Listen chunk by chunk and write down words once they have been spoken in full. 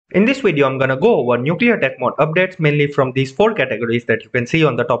In this video, I'm gonna go over nuclear tech mode updates mainly from these 4 categories that you can see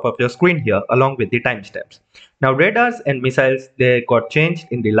on the top of your screen here along with the timestamps. Now radars and missiles, they got changed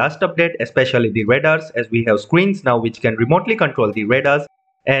in the last update, especially the radars, as we have screens now which can remotely control the radars,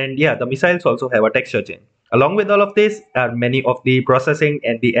 and yeah, the missiles also have a texture change. Along with all of this are many of the processing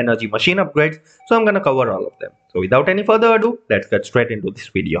and the energy machine upgrades, so I'm gonna cover all of them. So without any further ado, let's get straight into this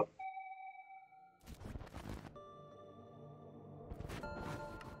video.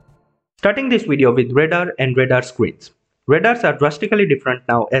 Starting this video with radar and radar screens. Radars are drastically different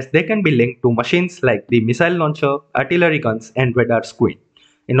now as they can be linked to machines like the missile launcher, artillery guns and radar screen.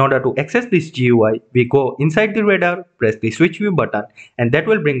 In order to access this GUI, we go inside the radar, press the switch view button, and that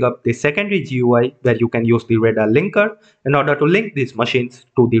will bring up the secondary GUI where you can use the radar linker in order to link these machines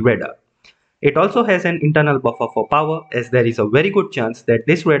to the radar. It also has an internal buffer for power as there is a very good chance that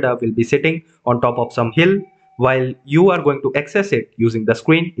this radar will be sitting on top of some hill while you are going to access it using the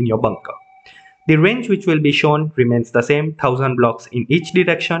screen in your bunker. The range which will be shown remains the same, 1000 blocks in each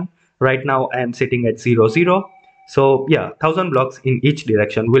direction. Right now I am sitting at 00. So yeah, 1000 blocks in each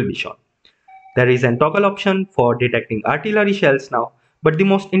direction will be shown. There is an toggle option for detecting artillery shells now, but the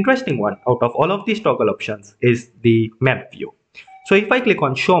most interesting one out of all of these toggle options is the map view. So if I click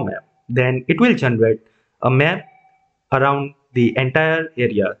on show map, then it will generate a map around the entire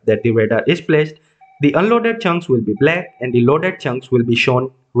area that the radar is placed. The unloaded chunks will be black and the loaded chunks will be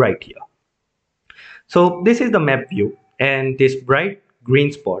shown right here. So this is the map view, and this bright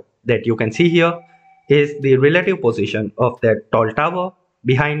green spot that you can see here is the relative position of that tall tower.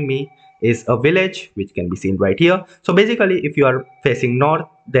 Behind me is a village which can be seen right here. So basically if you are facing north,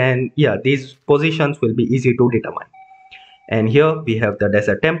 then yeah, these positions will be easy to determine. And here we have the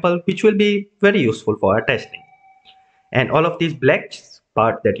desert temple which will be very useful for our testing. And all of these black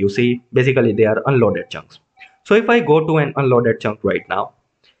part that you see, basically they are unloaded chunks. So if I go to an unloaded chunk right now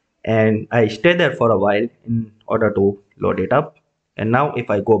and I stay there for a while in order to load it up, and now if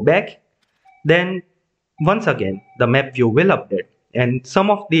I go back, then once again the map view will update and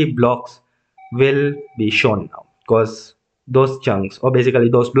some of the blocks will be shown now because those chunks or basically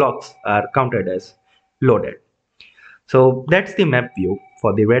those blocks are counted as loaded. So that's the map view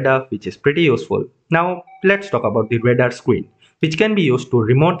for the radar, which is pretty useful. Now let's talk about the radar screen, which can be used to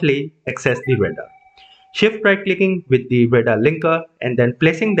remotely access the radar. Shift right clicking with the radar linker and then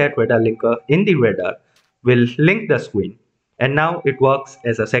placing that radar linker in the radar will link the screen, and now it works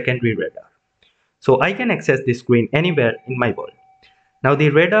as a secondary radar. So I can access this screen anywhere in my world. Now the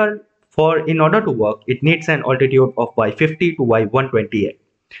radar, in order to work, it needs an altitude of Y50 to Y128.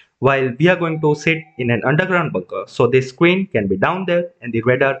 While we are going to sit in an underground bunker, so this screen can be down there and the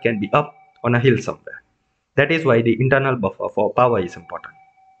radar can be up on a hill somewhere. That is why the internal buffer for power is important.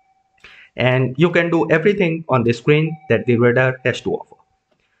 And you can do everything on the screen that the radar has to offer.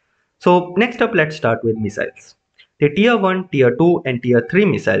 So next up, let's start with missiles. The tier 1, tier 2 and tier 3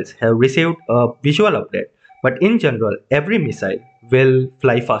 missiles have received a visual update, but in general every missile will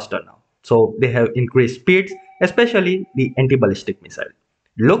fly faster now. So they have increased speeds, especially the anti-ballistic missile.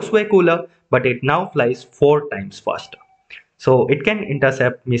 Looks way cooler, but it now flies 4 times faster. So it can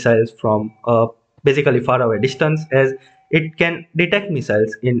intercept missiles from a basically far away distance, as it can detect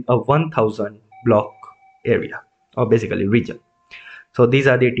missiles in a 1000 block area or basically region. So these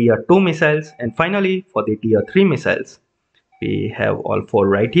are the tier 2 missiles, and finally for the tier 3 missiles we have all 4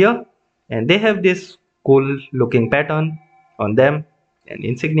 right here, and they have this cool looking pattern on them and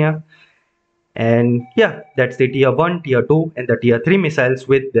insignia. And yeah, that's the tier 1, tier 2 and the tier 3 missiles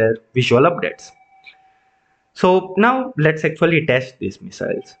with their visual updates. So now let's actually test these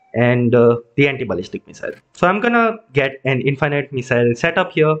missiles and the anti-ballistic missile. So I'm gonna get an infinite missile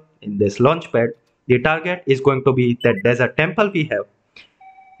setup here in this launch pad. The target is going to be that desert temple we have.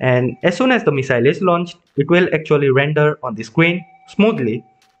 And as soon as the missile is launched, it will actually render on the screen smoothly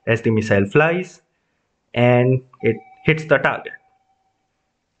as the missile flies and it hits the target.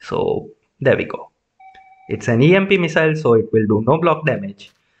 So there we go. It's an EMP missile, so it will do no block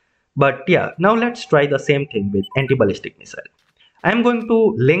damage. But yeah, now let's try the same thing with anti-ballistic missile. I am going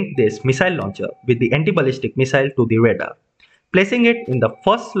to link this missile launcher with the anti-ballistic missile to the radar. Placing it in the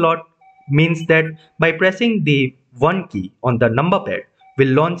first slot means that by pressing the 1 key on the number pad will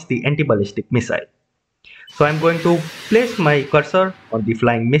launch the anti-ballistic missile. So I'm going to place my cursor on the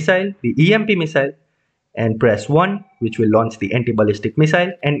flying missile, the EMP missile, and press 1, which will launch the anti-ballistic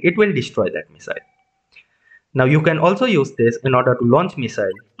missile, and it will destroy that missile. Now you can also use this in order to launch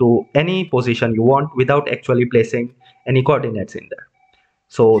missile to any position you want without actually placing any coordinates in there.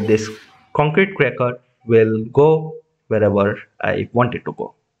 So this concrete cracker will go wherever I want it to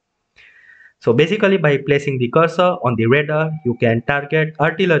go. So basically by placing the cursor on the radar, you can target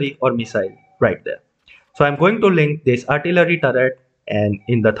artillery or missile right there. So I'm going to link this artillery turret and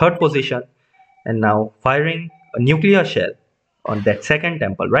in the third position, and now firing a nuclear shell on that second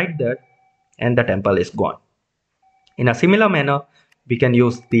temple right there, and the temple is gone. In a similar manner, we can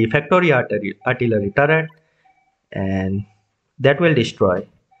use the factory artillery turret, and that will destroy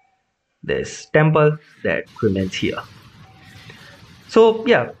this temple that remains here. So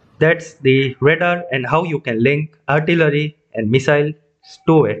yeah, that's the radar and how you can link artillery and missiles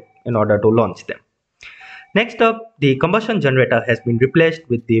to it in order to launch them. Next up, the combustion generator has been replaced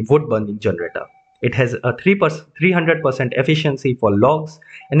with the wood burning generator. It has a 300% efficiency for logs,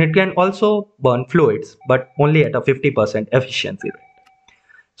 and it can also burn fluids, but only at a 50% efficiency rate.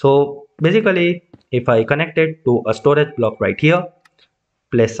 So basically, if I connect it to a storage block right here,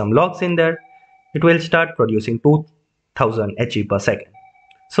 place some logs in there, it will start producing 2000 HE per second.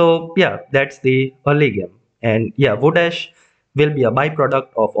 So yeah, that's the early game. And yeah, wood ash will be a byproduct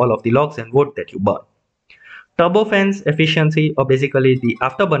of all of the logs and wood that you burn. Turbofans efficiency, or basically the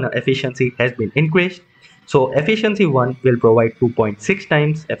afterburner efficiency, has been increased. So efficiency 1 will provide 2.6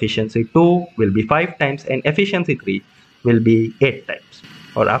 times, efficiency 2 will be 5 times, and efficiency 3 will be 8 times,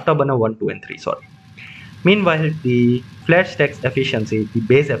 or afterburner 1, 2 and 3, sorry. Meanwhile, the flat stacks efficiency, the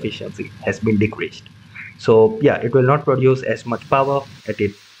base efficiency, has been decreased. So yeah, it will not produce as much power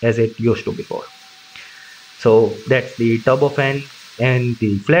as it used to before. So that's the turbofan and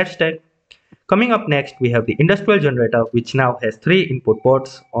the flat stack. Coming up next, we have the industrial generator, which now has 3 input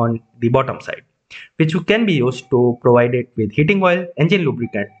ports on the bottom side, which can be used to provide it with heating oil, engine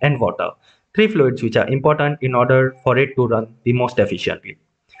lubricant and water, 3 fluids which are important in order for it to run the most efficiently.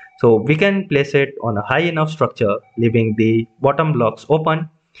 So we can place it on a high enough structure, leaving the bottom blocks open,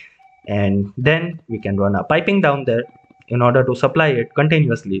 and then we can run a piping down there in order to supply it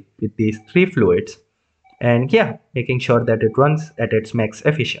continuously with these 3 fluids, and yeah, making sure that it runs at its max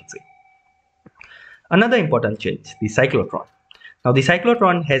efficiency. Another important change, the cyclotron. Now the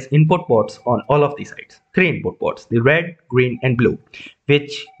cyclotron has input ports on all of the sides, 3 input ports, the red, green and blue,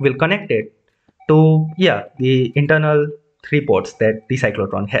 which will connect it to the internal 3 ports that the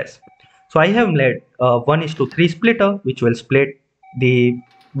cyclotron has. So I have made a 1:3 splitter, which will split the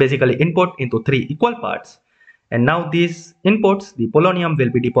basically input into 3 equal parts, and now these inputs, the polonium,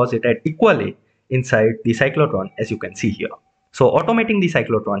 will be deposited equally inside the cyclotron, as you can see here. So automating the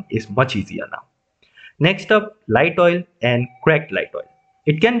cyclotron is much easier now. Next up, light oil and cracked light oil.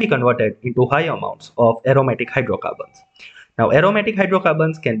 It can be converted into high amounts of aromatic hydrocarbons. Now aromatic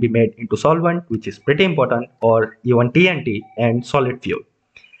hydrocarbons can be made into solvent, which is pretty important, or even TNT and solid fuel.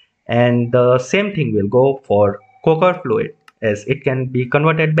 And the same thing will go for coker fluid, as it can be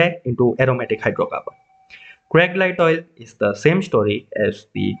converted back into aromatic hydrocarbon. Cracked light oil is the same story as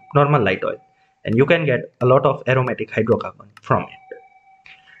the normal light oil, and you can get a lot of aromatic hydrocarbon from it.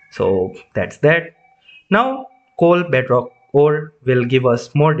 So that's that. Now coal bedrock ore will give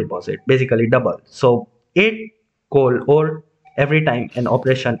us more deposit, basically double. So 8 coal ore every time an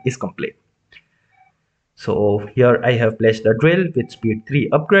operation is complete. So here I have placed a drill with speed 3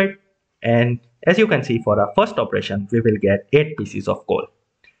 upgrade, and as you can see, for our first operation we will get 8 pieces of coal.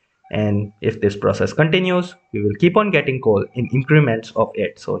 And if this process continues, we will keep on getting coal in increments of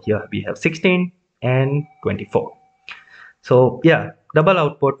 8. So here we have 16 and 24. So yeah, double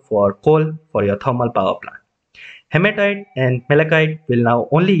output for coal for your thermal power plant. Hematite and malachite will now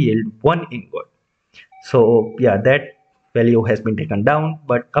only yield 1 ingot. So yeah, that value has been taken down,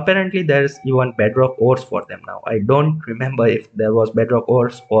 but apparently there's even bedrock ores for them now. I don't remember if there was bedrock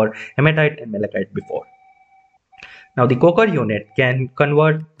ores for hematite and malachite before. Now the coker unit can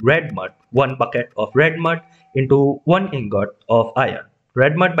convert red mud, 1 bucket of red mud, into 1 ingot of iron.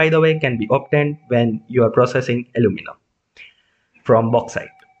 Red mud, by the way, can be obtained when you are processing aluminum from bauxite.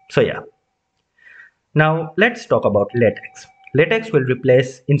 So yeah. Now let's talk about latex. Latex will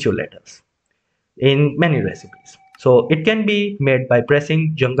replace insulators in many recipes. So it can be made by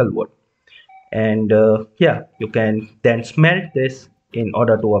pressing jungle wood, and you can then smelt this in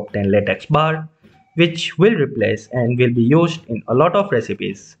order to obtain latex bar, which will replace and will be used in a lot of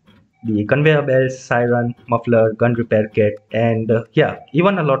recipes: the conveyor belts, siren, muffler, gun repair kit, and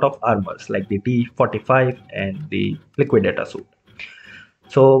even a lot of armors like the T-45 and the liquidator suit.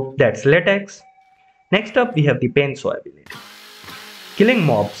 So that's latex. Next up, we have the paintsaw ability. Killing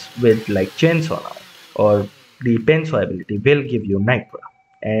mobs with like chainsaw now, or the paintsaw ability, will give you nitra,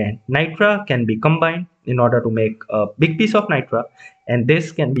 and nitra can be combined in order to make a big piece of nitra, and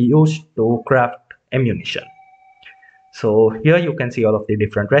this can be used to craft ammunition. So here you can see all of the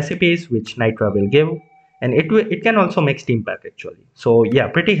different recipes which nitra will give, and it can also make steam pack actually. So yeah,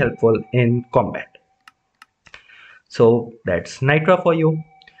 pretty helpful in combat. So that's Nitra for you.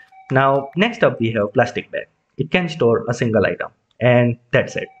 Now next up we have plastic bag. It can store a single item, and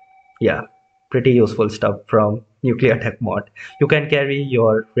that's it. Yeah, pretty useful stuff from nuclear tech mod. You can carry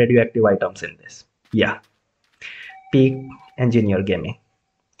your radioactive items in this. Yeah, peak engineer gaming.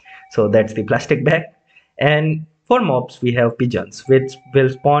 So that's the plastic bag. And for mobs, we have pigeons, which will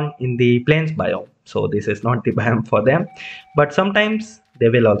spawn in the plains biome. So this is not the biome for them, but sometimes they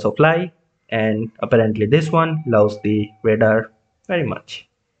will also fly. And apparently this one loves the radar very much.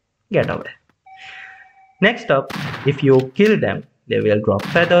 Get away. Next up, if you kill them, they will drop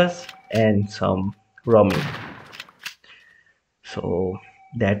feathers and some raw meat. So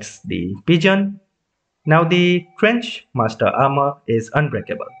that's the pigeon. Now the trench master armor is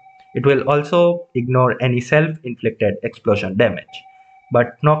unbreakable. It will also ignore any self-inflicted explosion damage.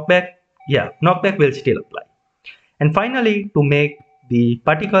 But knockback will still apply. And finally, to make the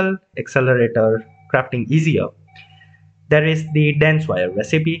particle accelerator crafting easier, there is the dense wire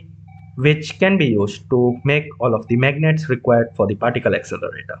recipe, which can be used to make all of the magnets required for the particle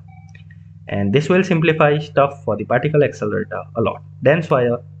accelerator. And this will simplify stuff for the particle accelerator a lot. Dense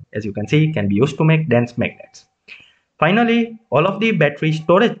wire, as you can see, can be used to make dense magnets. Finally, all of the battery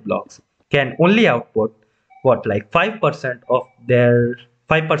storage blocks can only output like 5% of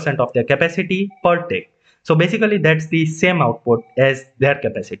their capacity per tick. So basically that's the same output as their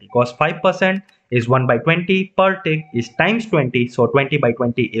capacity, because 5% is 1 by 20 per tick is times 20, so 20 by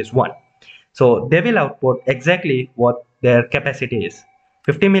 20 is 1. So they will output exactly what their capacity is.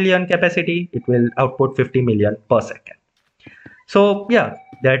 50 million capacity, it will output 50 million per second. So yeah,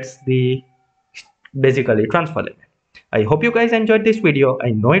 that's the basically transfer limit. I hope you guys enjoyed this video. I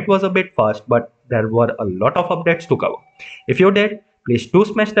know it was a bit fast, but there were a lot of updates to cover. If you did, please do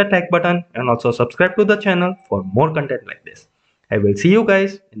smash that like button and also subscribe to the channel for more content like this. I will see you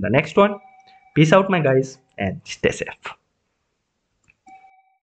guys in the next one. Peace out my guys and stay safe.